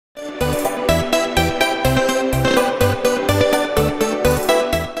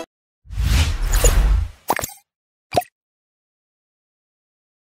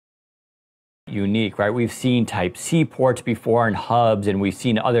unique, right? We've seen Type-C ports before in hubs, and we've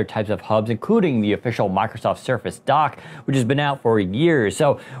seen other types of hubs, including the official Microsoft Surface Dock, which has been out for years.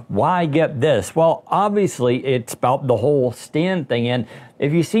 So why get this? Well, obviously it's about the whole stand thing, and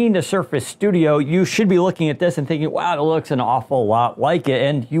if you've seen the Surface Studio, you should be looking at this and thinking, wow, it looks an awful lot like it,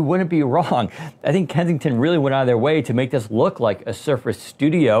 and you wouldn't be wrong. I think Kensington really went out of their way to make this look like a Surface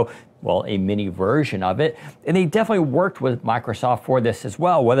Studio, well, a mini version of it, and they definitely worked with Microsoft for this as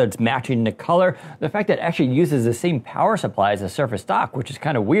well, whether it's matching the color, the fact that it actually uses the same power supply as the Surface Dock, which is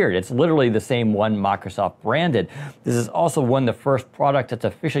kind of weird. It's literally the same one Microsoft branded. This is also one of the first products that's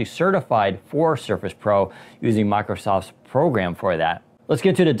officially certified for Surface Pro using Microsoft's program for that. Let's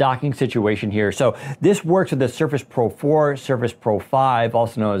get to the docking situation here. So this works with the Surface Pro 4, Surface Pro 5,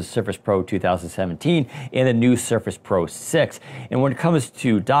 also known as Surface Pro 2017, and the new Surface Pro 6. And when it comes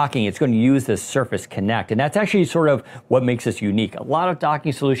to docking, it's going to use the Surface Connect. And that's actually sort of what makes this unique. A lot of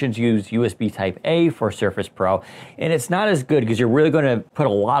docking solutions use USB Type-A for Surface Pro, and it's not as good because you're really going to put a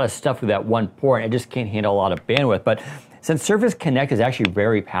lot of stuff through that one port and it just can't handle a lot of bandwidth. But since Surface Connect is actually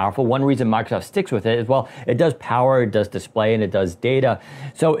very powerful, one reason Microsoft sticks with it is, well, it does power, it does display, and it does data.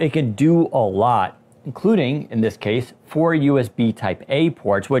 So it can do a lot, including, in this case, 4 USB Type-A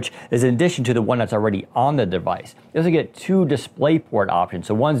ports, which is in addition to the one that's already on the device. You also get 2 DisplayPort options.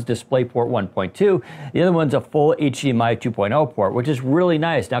 So one's DisplayPort 1.2, the other one's a full HDMI 2.0 port, which is really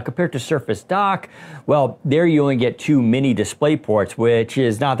nice. Now, compared to Surface Dock, well, there you only get 2 mini DisplayPorts, which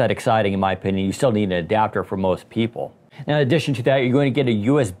is not that exciting in my opinion. You still need an adapter for most people. Now, in addition to that, you're going to get a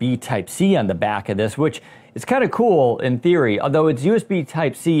USB Type-C on the back of this, which is kind of cool in theory. Although it's USB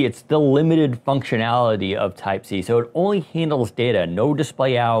Type-C, it's the limited functionality of Type-C. So it only handles data, no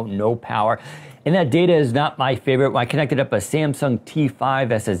display out, no power. And that data is not my favorite. When I connected up a Samsung T5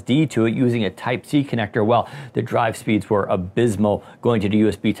 SSD to it using a Type-C connector, well, the drive speeds were abysmal. Going to the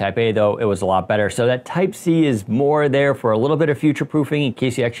USB Type-A, though, it was a lot better. So that Type-C is more there for a little bit of future-proofing in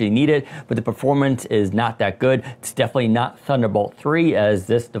case you actually need it, but the performance is not that good. It's definitely not Thunderbolt 3, as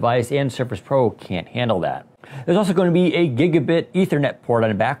this device and Surface Pro can't handle that. There's also going to be a gigabit Ethernet port on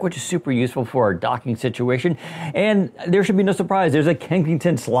the back, which is super useful for a docking situation. And there should be no surprise, there's a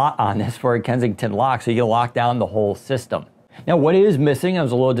Kensington slot on this for a Kensington lock, so you can lock down the whole system. Now, what is missing, I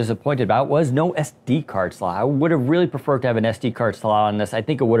was a little disappointed about, was no SD card slot. I would have really preferred to have an SD card slot on this. I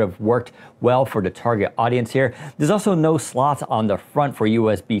think it would have worked well for the target audience here. There's also no slots on the front for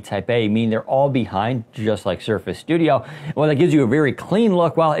USB Type-A, meaning they're all behind, just like Surface Studio. Well, that gives you a very clean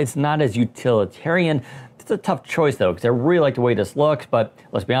look, while it's not as utilitarian. It's a tough choice though, because I really like the way this looks, but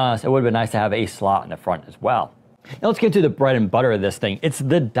let's be honest, it would have been nice to have a slot in the front as well. Now let's get to the bread and butter of this thing. It's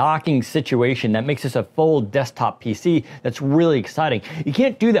the docking situation that makes this a full desktop PC that's really exciting. You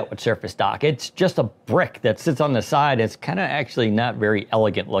can't do that with Surface Dock. It's just a brick that sits on the side. It's kind of actually not very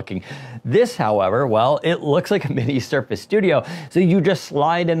elegant looking. This, however, well, it looks like a mini Surface Studio. So you just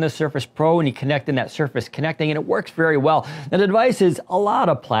slide in the Surface Pro and you connect in that Surface connecting, and it works very well. Now the device is a lot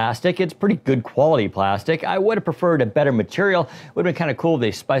of plastic. It's pretty good quality plastic. I would have preferred a better material. It would have been kind of cool if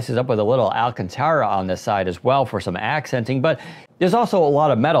they spiced this up with a little Alcantara on the side as well for some accenting, but there's also a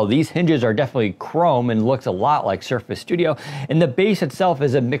lot of metal. These hinges are definitely chrome and looks a lot like Surface Studio, and the base itself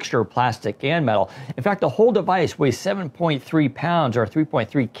is a mixture of plastic and metal. In fact, the whole device weighs 7.3 pounds or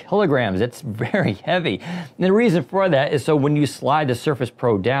 3.3 kilograms. It's very heavy. And the reason for that is so when you slide the Surface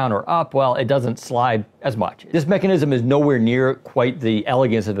Pro down or up, well, it doesn't slide as much. This mechanism is nowhere near quite the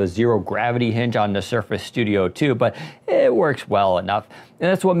elegance of a zero gravity hinge on the Surface Studio 2, but it works well enough. And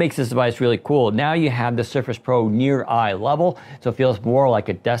that's what makes this device really cool. Now you have the Surface Pro near eye level, so it feels more like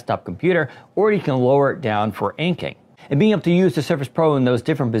a desktop computer, or you can lower it down for inking. And being able to use the Surface Pro in those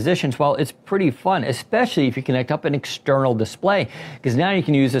different positions, well, it's pretty fun, especially if you connect up an external display, because now you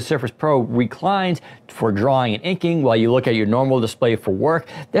can use the Surface Pro reclines for drawing and inking while you look at your normal display for work.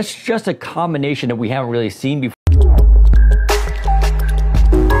 That's just a combination that we haven't really seen before.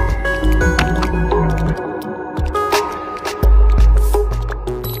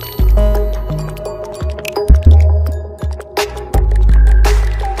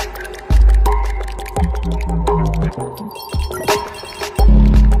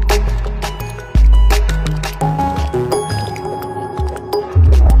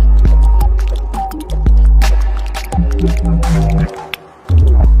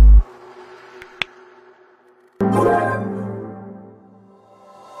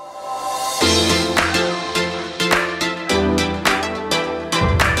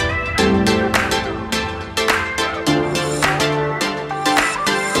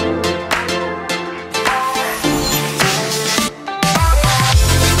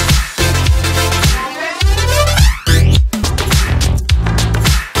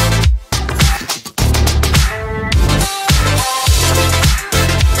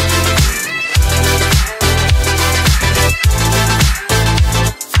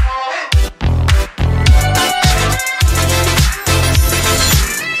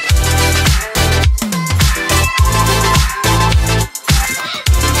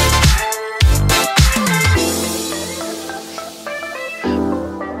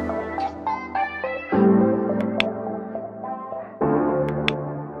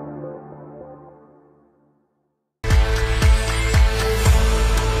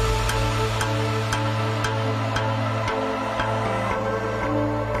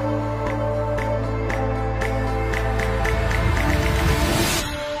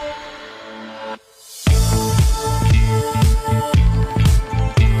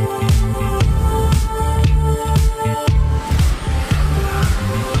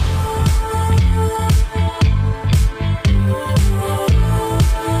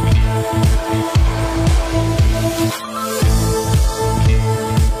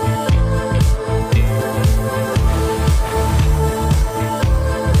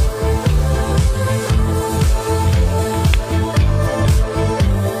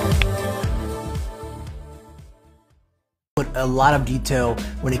 a lot of detail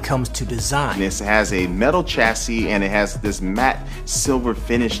when it comes to design. This has a metal chassis and it has this matte silver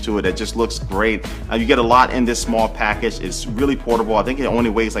finish to it that just looks great. You get a lot in this small package. It's really portable. I think it only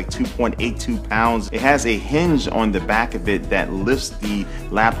weighs like 2.82 pounds. It has a hinge on the back of it that lifts the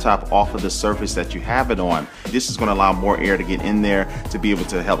laptop off of the surface that you have it on. This is going to allow more air to get in there to be able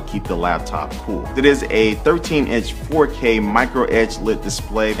to help keep the laptop cool. It is a 13-inch 4K micro edge lit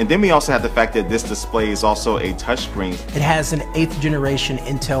display. And then we also have the fact that this display is also a touchscreen. It has an 8th generation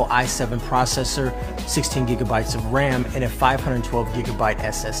Intel i7 processor, 16 gigabytes of RAM, and a 512 gigabyte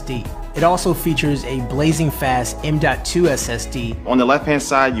SSD. It also features a blazing fast M.2 SSD. On the left-hand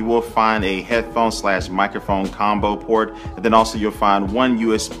side, you will find a headphone/microphone combo port, and then also you'll find one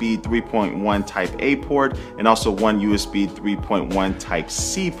USB 3.1 Type A port, and also one USB 3.1 Type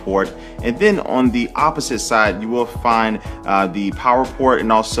C port. And then on the opposite side, you will find the power port,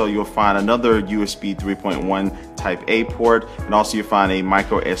 and also you'll find another USB 3.1 Type A port, and also you'll find a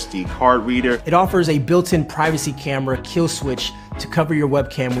micro SD card reader. It offers a built-in privacy camera kill switch to cover your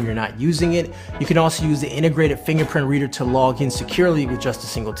webcam when you're not using it. You can also use the integrated fingerprint reader to log in securely with just a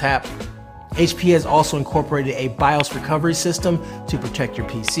single tap. HP has also incorporated a BIOS recovery system to protect your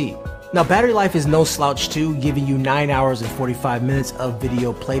PC. Now, battery life is no slouch too, giving you 9 hours and 45 minutes of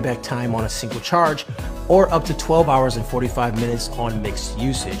video playback time on a single charge, or up to 12 hours and 45 minutes on mixed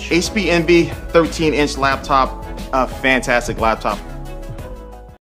usage. HP Envy 13-inch laptop, a fantastic laptop.